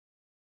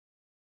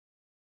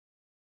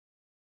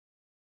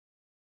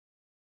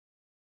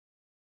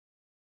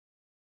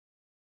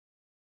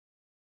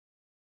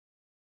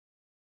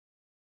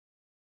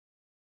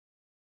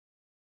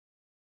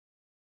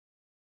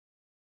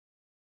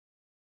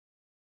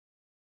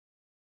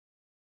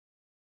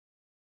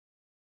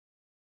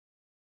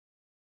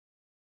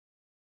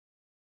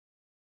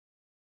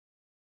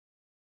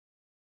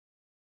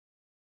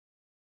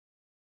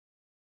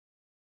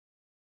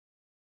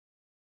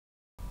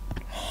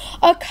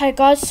Okay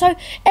guys, so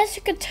as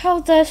you can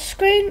tell, the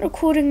screen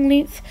recording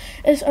length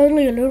is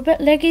only a little bit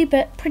laggy,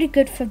 but pretty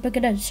good for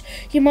beginners.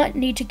 You might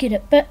need to get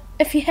it, but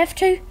if you have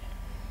to,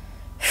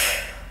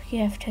 you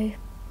have to.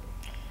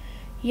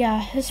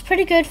 Yeah, it's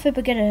pretty good for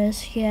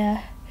beginners,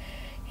 yeah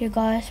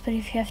guys, but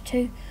if you have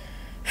to,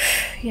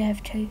 you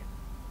have to.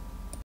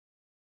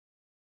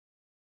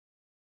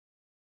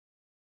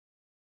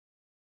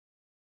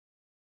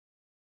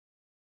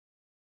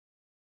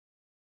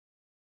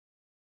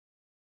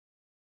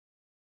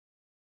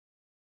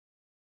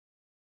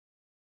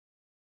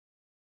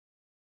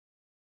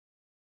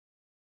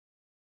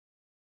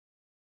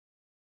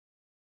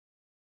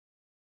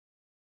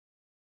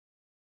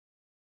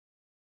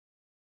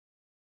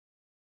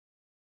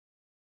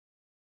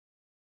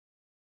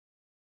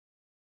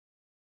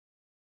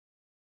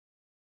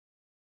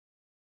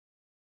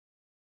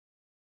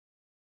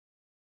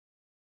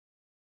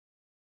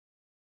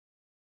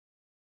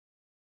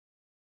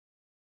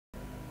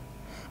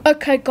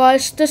 Okay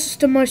guys, this is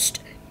the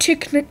most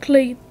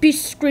technically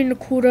best screen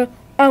recorder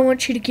I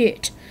want you to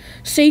get.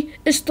 See,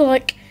 it's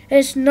like,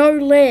 there's no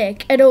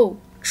lag at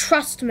all.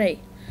 Trust me.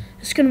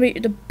 It's going to be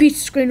the best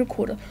screen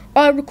recorder.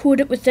 I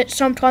record it with it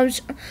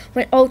sometimes.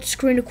 My old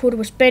screen recorder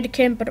was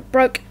Bandicam, but it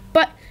broke.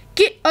 But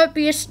get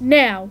OBS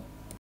now.